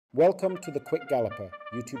Welcome to the Quick Galloper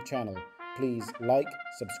YouTube channel. Please like,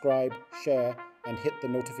 subscribe, share, and hit the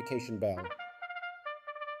notification bell.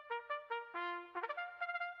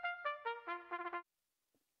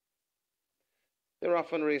 They're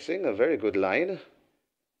off on racing, a very good line.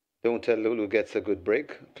 Don't Tell Lulu gets a good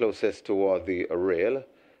break, closest toward the rail.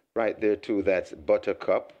 Right there too, that's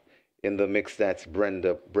Buttercup. In the mix, that's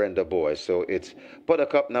Brenda Boy. So it's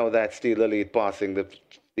Buttercup now that's still the lead, passing the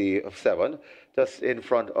 7, just in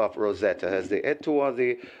front of Rosetta as they head toward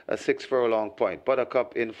the 6 furlong point.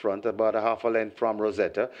 Buttercup in front, about a half a length from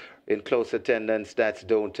Rosetta. In close attendance, that's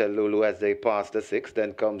Don't Tell Lulu as they pass the 6.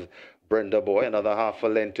 Then comes Brenda Boy, another half a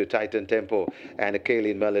length to Titan Tempo, and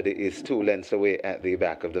Kaylin Melody is 2 lengths away at the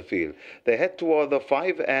back of the field. They head toward the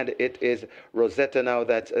 5, and it is Rosetta now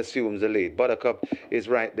that assumes the lead. Buttercup is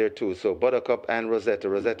right there too, so Buttercup and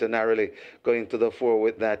Rosetta narrowly going to the 4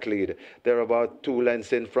 with that lead. They're about 2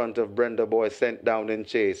 lengths in front of Brenda Boy, sent down in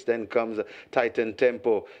chase. Then comes Titan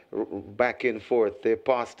Tempo back in 4th. They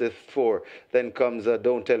pass the 4. Then comes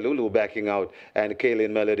Don't Tell Lulu backing out, and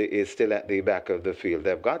Kaylin Melody is still at the back of the field.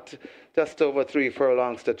 They've got just over 3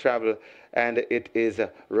 furlongs to travel, and it is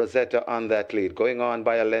Rosetta on that lead, going on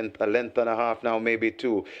by a length and a half now, maybe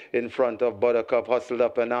 2, in front of Buttercup, hustled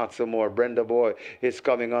up and out some more. Brenda Boy is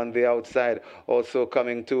coming on the outside, also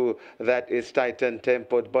coming to that is Titan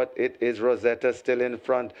Tempo, but it is Rosetta still in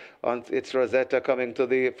front. It's Rosetta coming to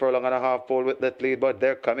the furlong and a half pole with that lead, but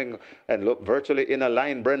they're coming and look virtually in a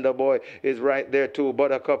line. Brenda Boy is right there too.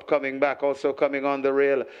 Buttercup coming back, also coming on the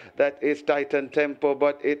rail. That is Titan Tempo,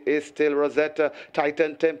 but it is still Rosetta.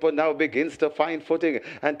 Titan Tempo now begins to find footing,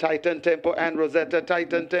 and Titan Tempo and Rosetta.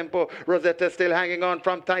 Titan Tempo, Rosetta still hanging on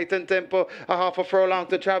from Titan Tempo. A half a furlong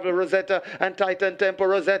to travel. Rosetta and Titan Tempo.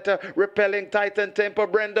 Rosetta repelling Titan Tempo.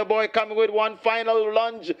 Brenda Boy coming with one final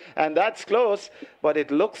lunge, and that's close, but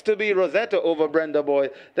it looks to be Rosetta over Brenda Boy.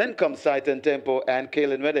 Then comes Titan Tempo and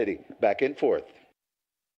Kaylin Melody back in 4th.